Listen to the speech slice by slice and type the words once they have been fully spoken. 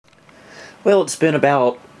Well, it's been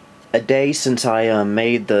about a day since I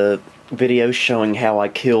made the video showing how I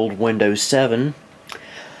killed Windows 7,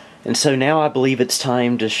 and so now I believe it's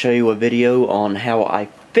time to show you a video on how I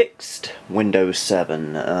fixed Windows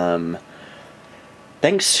 7.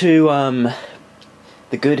 Thanks to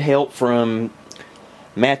the good help from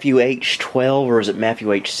Matthew H12, or is it Matthew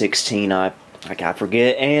H16? I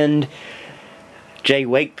forget, and Jay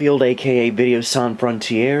Wakefield, aka Video Sans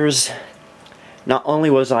Frontiers. Not only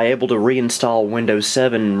was I able to reinstall Windows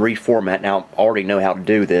 7 and reformat, now I already know how to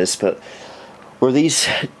do this, but where these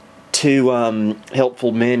two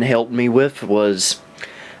helpful men helped me with was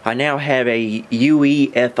I now have a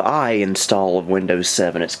UEFI install of Windows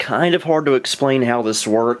 7. It's kind of hard to explain how this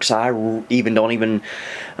works. I don't even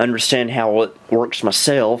understand how it works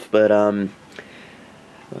myself, but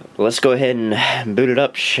let's go ahead and boot it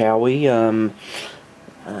up, shall we? Turn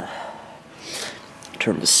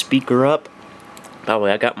the speaker up. By the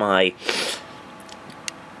way, I got my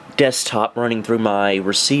desktop running through my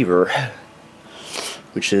receiver,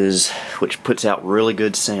 which puts out really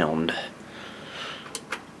good sound.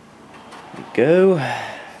 There we go.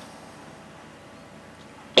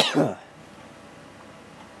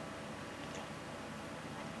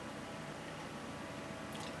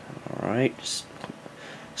 Alright,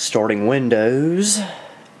 starting Windows.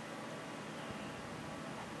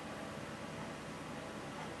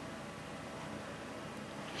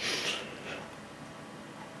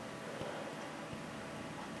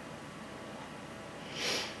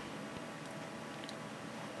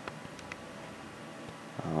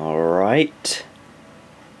 Alright.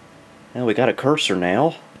 Now we got a cursor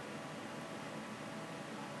now.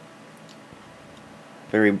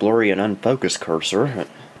 Very blurry and unfocused cursor.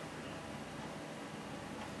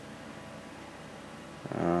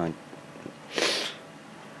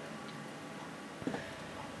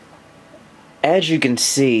 As you can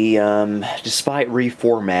see, despite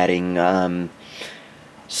reformatting,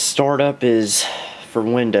 startup for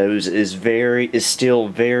Windows is still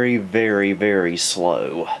very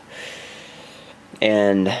slow,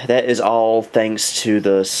 and that is all thanks to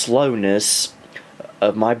the slowness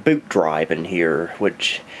of my boot drive in here,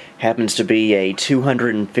 which happens to be a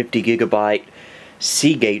 250 gigabyte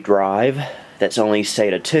Seagate drive that's only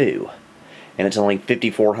SATA 2, and it's only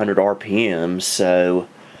 5400 RPM, so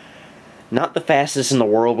not the fastest in the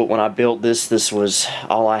world. But when I built this was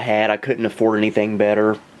all I had. I couldn't afford anything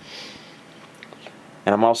better.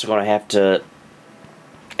 And I'm also going to have to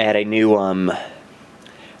add a new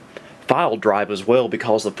file drive as well,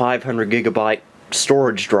 because the 500 gigabyte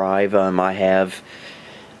storage drive I have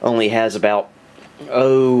only has about 80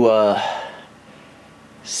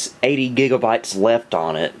 gigabytes left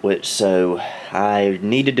on it, so I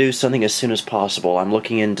need to do something as soon as possible. I'm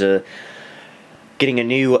looking into getting a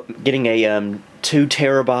 2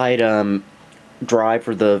 terabyte drive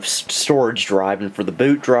for the storage drive, and for the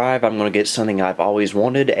boot drive I'm going to get something I've always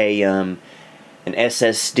wanted, an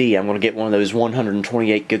SSD. I'm going to get one of those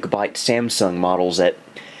 128 gigabyte Samsung models that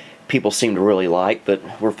people seem to really like. But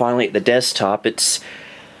we're finally at the desktop. It's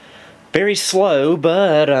very slow,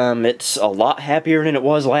 but it's a lot happier than it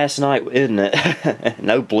was last night, isn't it?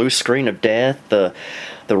 No blue screen of death. The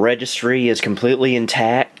registry is completely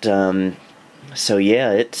intact. So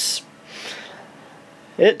yeah, it's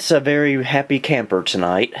a very happy camper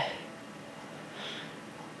tonight.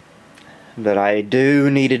 But I do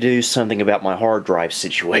need to do something about my hard drive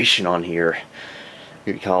situation on here,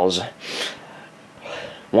 because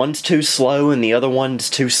one's too slow and the other one's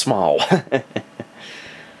too small.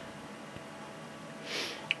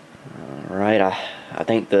 Alright, I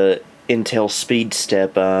think the Intel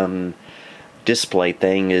SpeedStep display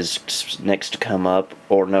thing is next to come up,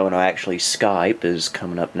 or no, actually Skype is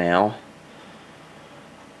coming up now.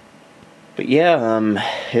 But yeah,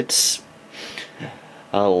 it's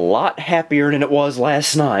a lot happier than it was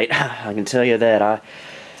last night. I can tell you that.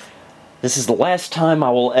 This is the last time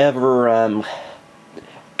I will ever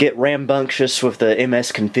get rambunctious with the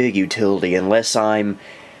msconfig utility, unless I'm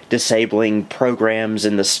disabling programs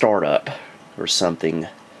in the startup or something.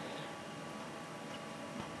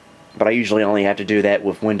 But I usually only have to do that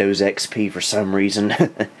with Windows XP for some reason.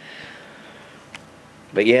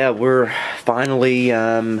 But yeah, we're finally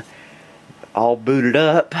all booted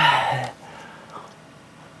up,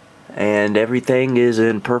 and everything is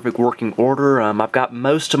in perfect working order. I've got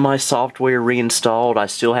most of my software reinstalled. I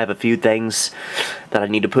still have a few things that I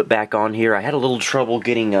need to put back on here. I had a little trouble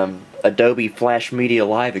getting Adobe Flash Media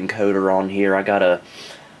Live Encoder on here. I got a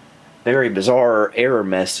very bizarre error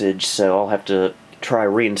message, so I'll have to try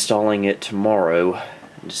reinstalling it tomorrow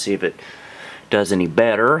to see if it does any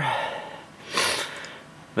better.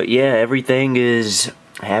 But yeah, everything is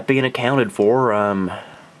happy and accounted for.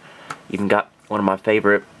 Even got one of my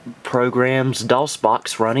favorite programs,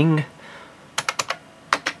 DOSBox, running.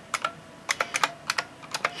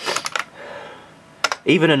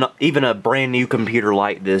 Even a brand new computer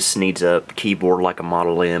like this needs a keyboard like a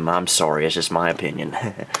Model M. I'm sorry, it's just my opinion.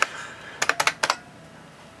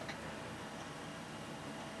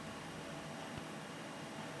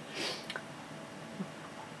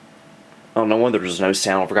 Oh, no wonder there's no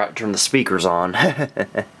sound. I forgot to turn the speakers on.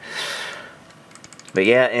 But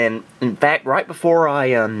yeah, and in fact, right before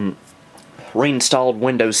I reinstalled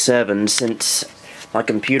Windows 7, since my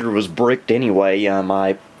computer was bricked anyway,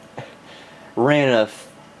 I ran a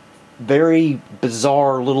very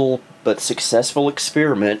bizarre little but successful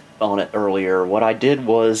experiment on it earlier. What I did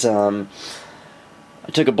was I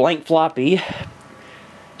took a blank floppy,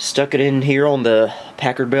 stuck it in here on the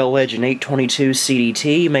Packard Bell Legend 822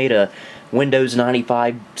 CDT, made a Windows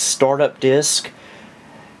 95 startup disk,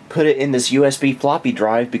 put it in this USB floppy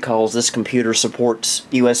drive because this computer supports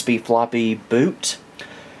USB floppy boot,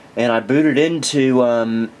 and I booted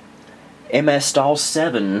into MS-DOS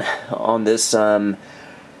 7 on this Core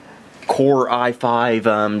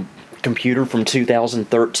i5 computer from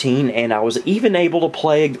 2013, and I was even able to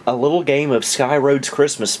play a little game of Skyroad's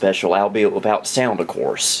Christmas Special, albeit without sound, of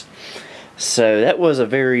course. So that was a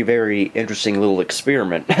very, very interesting little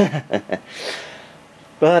experiment.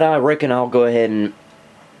 But I reckon I'll go ahead and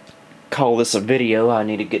call this a video. I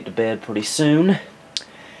need to get to bed pretty soon.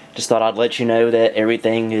 Just thought I'd let you know that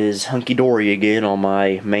everything is hunky-dory again on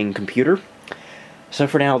my main computer. So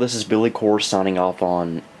for now, this is Billy Core signing off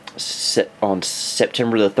on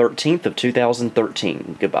September the 13th of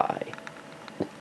 2013. Goodbye.